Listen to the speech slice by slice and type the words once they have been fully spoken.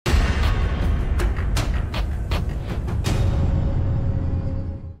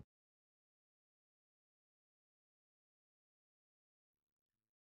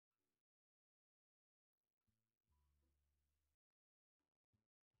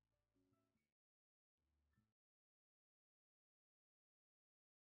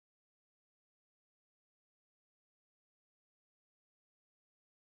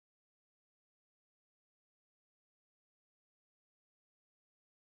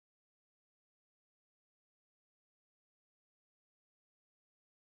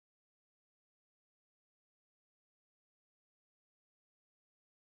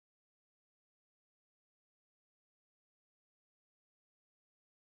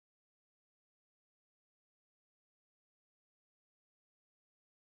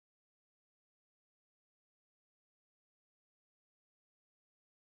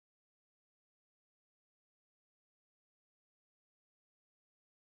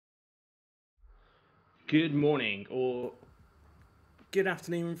Good morning or good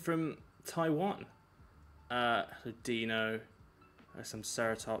afternoon from Taiwan. Dino, some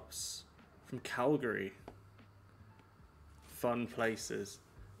Ceratops from Calgary. Fun places.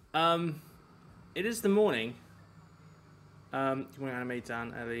 It is the morning. Good morning, Anime,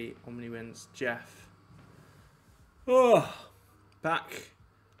 Dan, Ellie, OmniWins, Jeff. Oh, back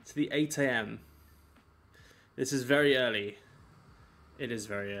to the 8 a.m. This is very early. It is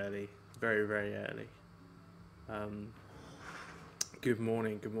very early. Very, very early. Good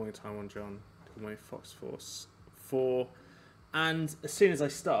morning, Taiwan John. Good morning, Fox Force 4. And as soon as I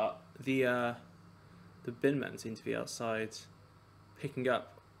start, the bin men seem to be outside picking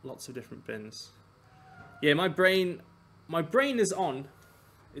up lots of different bins. Yeah, my brain is on.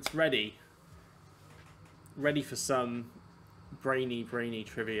 It's ready. Ready for some brainy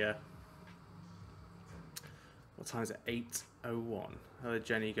trivia. What time is it? 8:01. Hello,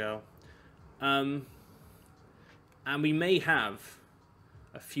 Jenny girl. And we may have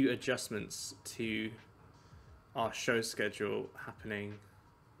a few adjustments to our show schedule happening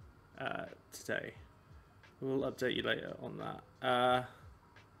today. We'll update you later on that.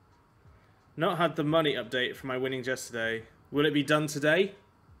 Not had the money update from my winnings yesterday. Will it be done today?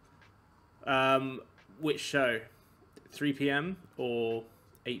 Which show? 3 p.m. or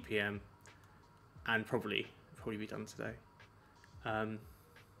 8 p.m. And probably be done today.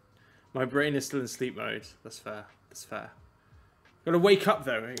 My brain is still in sleep mode. That's fair. That's fair. Gotta wake up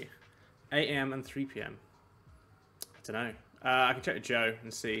though, eh? 8 a.m. and 3 p.m. I don't know. I can check with Joe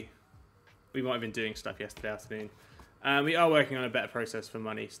and see. We might have been doing stuff yesterday afternoon. We are working on a better process for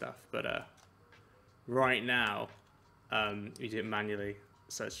money stuff, but right now we do it manually,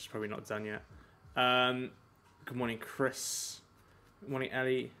 so it's just probably not done yet. Good morning, Chris. Good morning,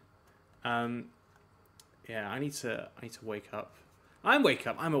 Ellie. Yeah, I need to wake up. I'm awake.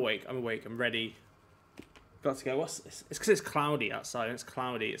 I'm ready. Got to go. It's because it's cloudy outside. It's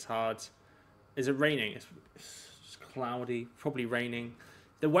cloudy. It's hard. Is it raining? It's just cloudy. Probably raining.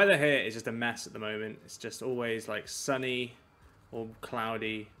 The weather here is just a mess at the moment. It's just always like sunny, or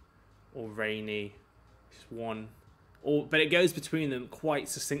cloudy, or rainy. Just one. But it goes between them quite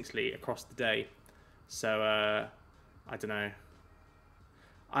succinctly across the day. So I don't know.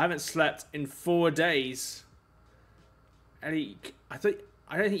 I haven't slept in 4 days. Ellie, I don't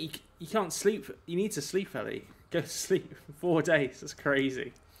think you can't sleep. You need to sleep, Ellie. Go to sleep for 4 days. That's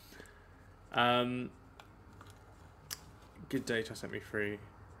crazy. Good day to sent me through.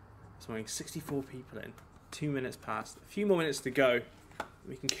 This morning, 64 people in. 2 minutes past. A few more minutes to go.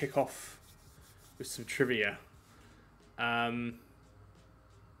 We can kick off with some trivia.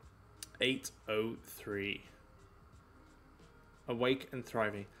 8:03. Awake and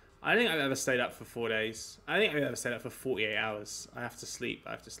thriving. I don't think I've ever stayed up for 4 days. I think I've ever stayed up for 48 hours. I have to sleep.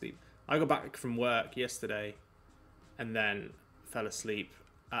 I got back from work yesterday and then fell asleep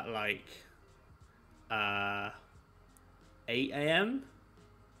at like 8 a.m.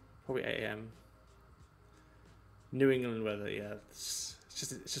 Probably 8 a.m. New England weather, yeah. It's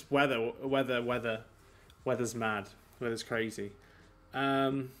just weather. Weather's mad. Weather's crazy.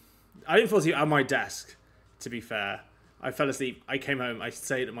 I didn't fall asleep at my desk, to be fair. I fell asleep. I came home. I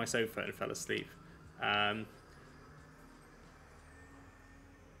stayed at my sofa and fell asleep. I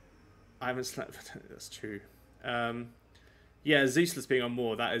haven't slept. That's true. Yeah, Zeusless being on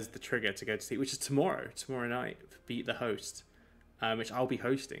MOAR, that is the trigger to go to sleep, which is tomorrow night for Beat the Host, which I'll be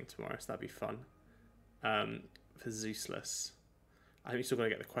hosting tomorrow, so that'd be fun. For Zeusless. I think we still got to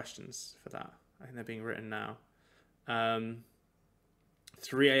get the questions for that. I think they're being written now.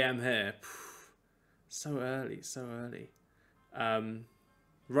 3 a.m. here. So early.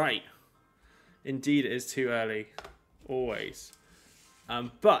 Right. Indeed, it is too early. Always.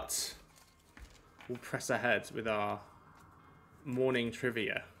 But we'll press ahead with our morning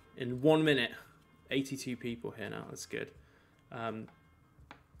trivia. In 1 minute, 82 people here now. That's good. Then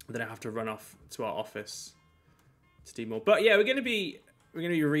I have to run off to our office to do more. But yeah, we're gonna be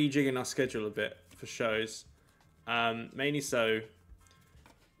rejigging our schedule a bit for shows. Mainly so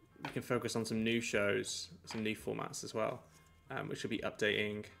we can focus on some new shows, some new formats as well, which will be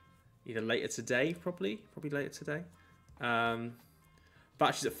updating either later today, probably later today.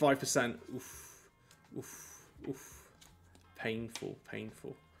 Batteries at 5%. Oof. Painful. I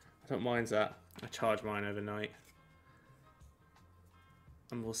don't mind that. I charge mine overnight.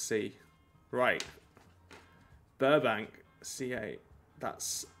 And we'll see. Right. Burbank, CA.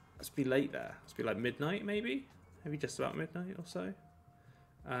 Let's be late there. Let's be like midnight, maybe? Maybe just about midnight or so.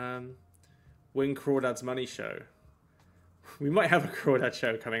 Win Crawdad's Money Show. We might have a Crawdad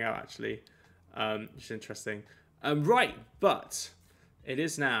show coming out, actually. Which is interesting. Right, but it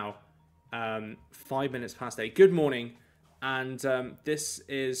is now 5 minutes past 8. Good morning, and this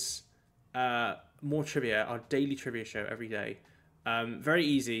is MOAR Trivia, our daily trivia show every day. Very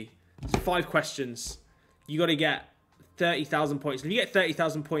easy. It's 5 questions. You got to get 30,000 points. If you get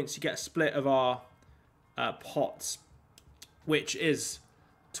 30,000 points, you get a split of our pots, which is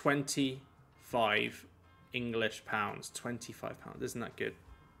 25 English pounds. 25 pounds. Isn't that good?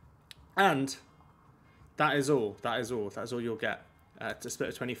 And that is all. That is all you'll get. To split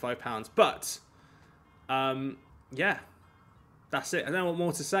of £25. But, yeah, that's it. I don't know what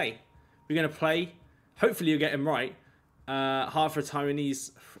more to say. We're going to play. Hopefully you'll get him right. Hard for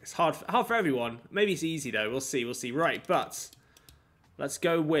Taiwanese. It's hard for everyone. Maybe it's easy, though. We'll see. Right, but let's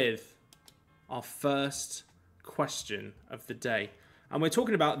go with our first question of the day. And we're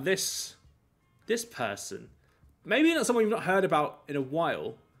talking about this person. Maybe not someone you've not heard about in a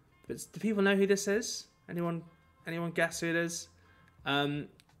while. But do people know who this is? Anyone guess who it is? I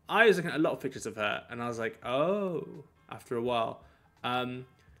was looking at a lot of pictures of her, and I was like, oh, after a while.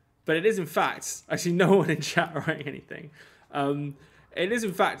 But it is, in fact, actually no one in chat writing anything. It is,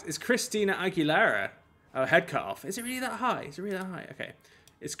 in fact, it's Christina Aguilera. Oh, head cut off. Is it really that high? Okay.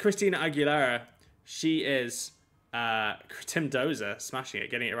 It's Christina Aguilera. She is 𝘕𝘚𝘵𝘳𝘧𝘭, smashing it,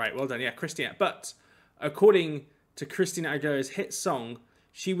 getting it right. Well done. Yeah, Christina. But according to Christina Aguilera's hit song,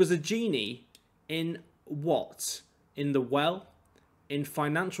 she was a genie in what? In the well? In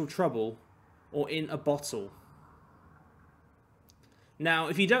financial trouble, or in a bottle? Now,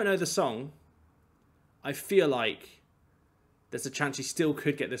 if you don't know the song, I feel like there's a chance you still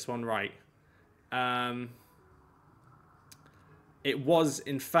could get this one right. It was,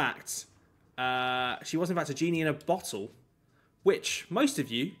 in fact, she was, in fact, a genie in a bottle, which most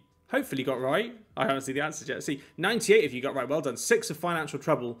of you hopefully got right. I haven't seen the answers yet. See, 98 of you got right. Well done. 6 of financial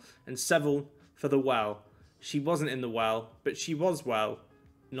trouble and 7 for the well. She wasn't in the well, but she was well.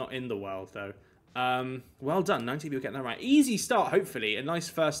 Not in the well, though. Well done. 90 people getting that right. Easy start, hopefully. A nice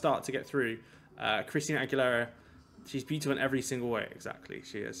first start to get through. Christina Aguilera, she's beautiful in every single way. Exactly.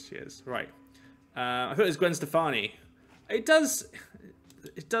 She is. Right. I thought it was Gwen Stefani. It does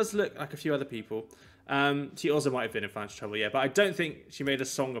look like a few other people. She also might have been in financial trouble, yeah. But I don't think she made a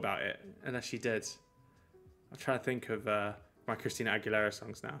song about it, unless she did. I'm trying to think of my Christina Aguilera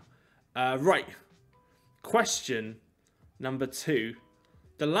songs now. Right. Question number 2.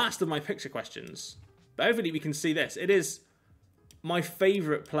 The last of my picture questions. But hopefully we can see this. It is my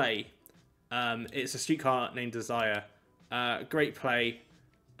favourite play. It's A Streetcar Named Desire. Great play.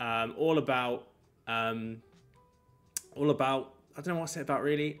 All about, I don't know what to say about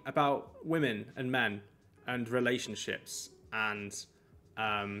really. About women and men and relationships and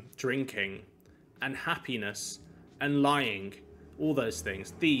drinking and happiness and lying. All those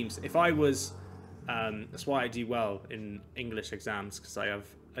things. Themes. If I was... that's why I do well in English exams, because I have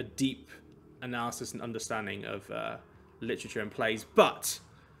a deep analysis and understanding of literature and plays. But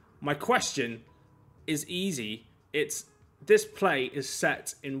my question is easy. This play is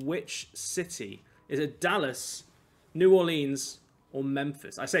set in which city? Is it Dallas, New Orleans, or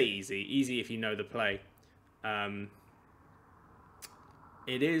Memphis? I say easy. Easy if you know the play.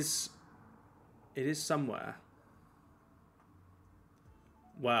 It is somewhere.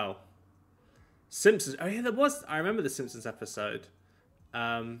 Wow. Simpsons. Oh yeah, there was. I remember the Simpsons episode.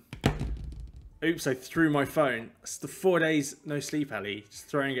 Oops, I threw my phone. It's the 4 days no sleep, Ellie. Just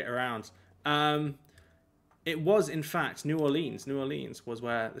throwing it around. It was, in fact, New Orleans. New Orleans was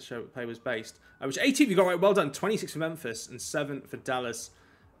where the play was based. Which 18 you got right. Well done. 26 for Memphis and 7 for Dallas.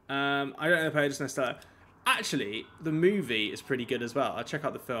 I don't know the play, just know Stella. Actually, the movie is pretty good as well. I'll check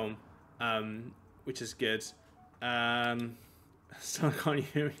out the film, which is good. So can't you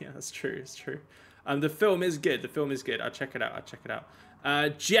hear me? Yeah, that's true. It's true. The film is good. I'll check it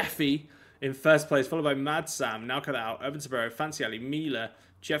out. Jeffy in first place, followed by Mad Sam, Now Cut Out, Urban Saburo, Fancy Ali, Mila,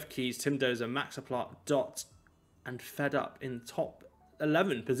 Jeff Keys, 𝘕𝘚𝘵𝘳𝘊, Maxaplot, Dot, and Fed Up in top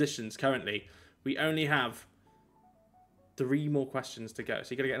 11 positions currently. We only have 3 more questions to go.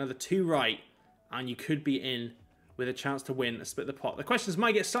 So you got to get another 2 right, and you could be in with a chance to win a split the pot. The questions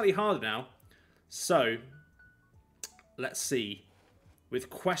might get slightly harder now. So let's see.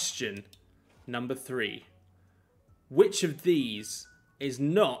 With question number 3. Which of these is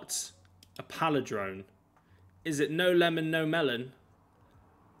not a palindrome? Is it No Lemon, No Melon,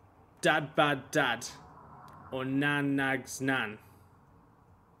 Dad Bad Dad, or Nan Nags Nan?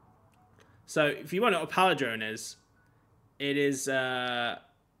 So if you want to know what a palindrome is, it is a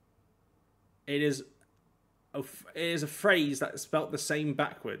phrase that's spelt the same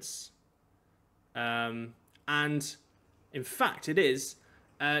backwards. And in fact, it is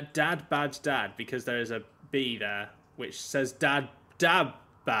Dad Bad Dad, because there is a B there which says Dad Dab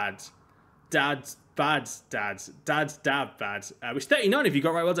Bad. Dad's bad dads. Dad's dad bad. Which 39 if you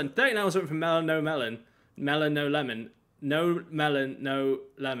got right. Well done. 39 was something from melon, no melon. Melon, no lemon. No melon, no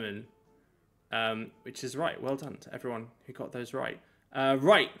lemon. Which is right. Well done to everyone who got those right.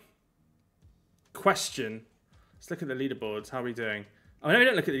 Right. Question. Let's look at the leaderboards. How are we doing? Oh, no, we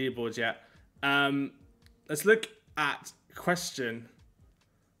don't look at the leaderboards yet. Let's look at question.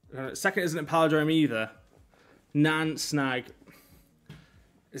 Second isn't a palindrome either. Nan snag.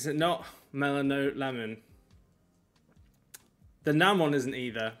 Is it not? Melon, no lemon. The Nan one isn't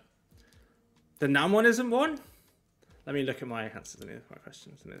either. The Nan one isn't one? Let me look at my answers. Let me look at my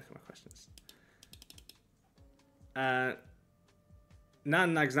questions.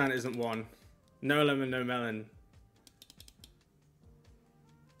 Nan nags nan isn't one. No lemon, no melon.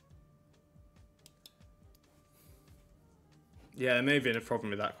 Yeah, there may have been a problem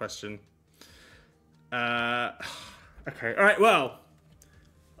with that question. Okay, all right, well,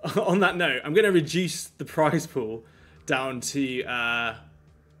 on that note, I'm going to reduce the prize pool down to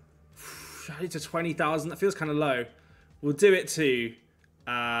 20,000. That feels kind of low. We'll do it to...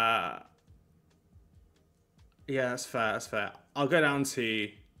 yeah, that's fair, that's fair. I'll go down to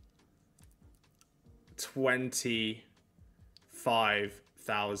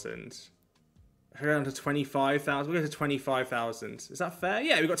 25,000. I'll go down to 25,000. We'll go to 25,000. Is that fair?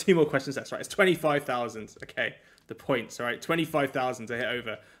 Yeah, we've got 2 more questions. That's right. It's 25,000. Okay, the points. All right, 25,000 to hit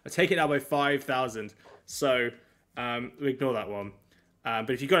over. I'll take it now by 5,000. So we ignore that one.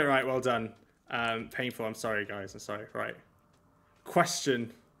 But if you got it right, well done. Painful. I'm sorry, guys. I'm sorry. Right.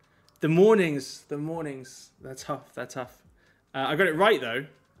 Question. The mornings. They're tough. They're tough. I got it right though.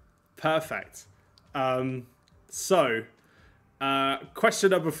 Perfect. Question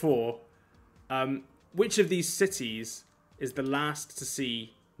number 4. Which of these cities is the last to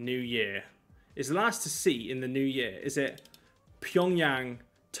see New Year? Is the last to see in the New Year? Is it Pyongyang,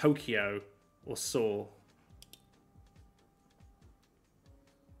 Tokyo, or Seoul?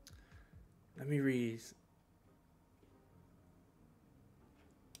 Let me read.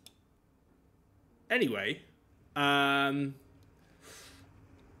 Anyway, the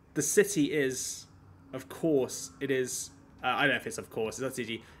city is, of course, it is. I don't know if it's of course. It's not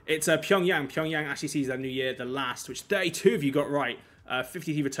CG. It's Pyongyang. Pyongyang actually sees their New Year the last, which 32 of you got right.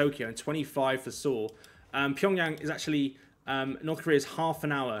 53 for Tokyo and 25 for Seoul. Pyongyang is actually North Korea is half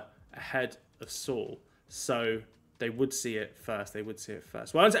an hour ahead of Seoul, so they would see it first. Well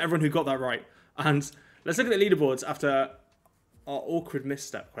done to everyone who got that right. And let's look at the leaderboards after our awkward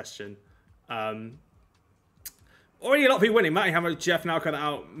misstep question. Already a lot of people winning. Matty Hammer, Jeff now cut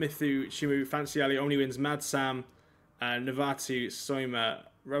out. Mithu, Shimu, Fancy Ali, Omni wins. Mad Sam, Navatu, Soima,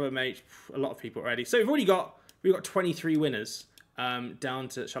 Rubber Mate. A lot of people already. So we've got 23 winners down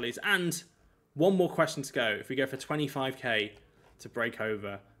to Charlie's, and one more question to go. If we go for 25k to break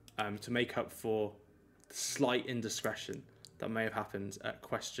over to make up for the slight indiscretion that may have happened at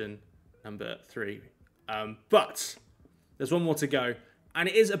question number 3. But there's one more to go, and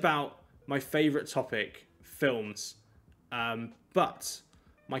it is about my favourite topic, films. But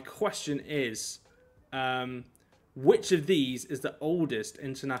my question is, which of these is the oldest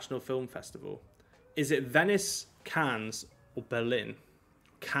international film festival? Is it Venice, Cannes, or Berlin?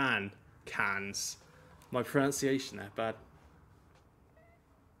 Cannes. My pronunciation there, bad.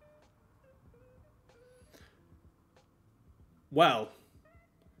 Well,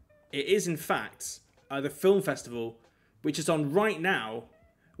 it is in fact the film festival which is on right now,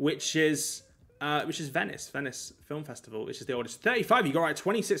 which is Venice Film Festival, which is the oldest. 35 you got right,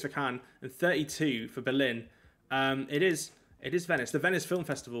 26 for Cannes, and 32 for Berlin. It is Venice. The Venice Film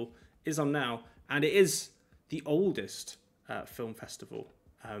Festival is on now, and it is the oldest film festival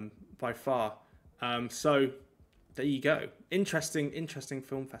by far. So there you go. Interesting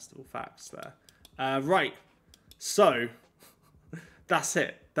film festival facts there. Right. So that's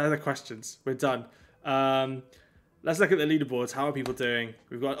it. They're the questions. We're done. Let's look at the leaderboards. How are people doing?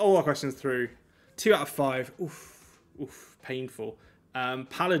 We've got all our questions through. 2 out of 5. Oof, painful.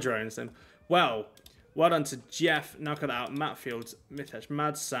 Palindromes then. Well done to Jeff. Now cut that out. Matt Fields, Mitesh,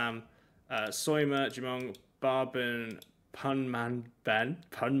 Mad Sam, Soima, Jimong, Barben, Punman Ben.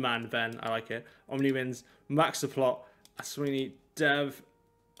 I like it. Omni wins. Max the Plot, Aswini, Dev,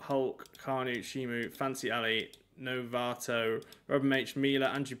 Hulk, Karnu, Shimu, Fancy Ali, Novato, Robin H, Mila,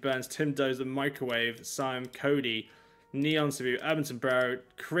 Andrew Burns, Tim Dozer, Microwave, Simon, Cody, Neon Sabu, Urban Sombrero,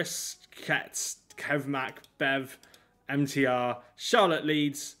 Chris Ketz, Kev Mac, Bev, MTR, Charlotte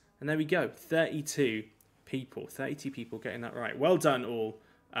Leeds, and there we go. 32 people getting that right. Well done all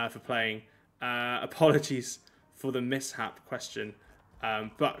for playing. Apologies for the mishap question,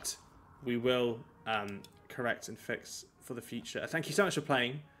 but we will correct and fix for the future. Thank you so much for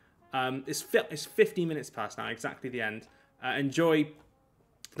playing. It's 50 minutes past now, exactly the end. Enjoy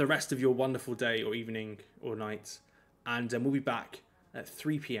the rest of your wonderful day or evening or night. And we'll be back at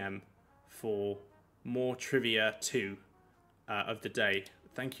 3 p.m. for more Trivia 2 of the day.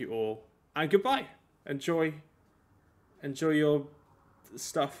 Thank you all. And goodbye. Enjoy your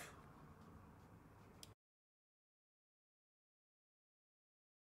stuff.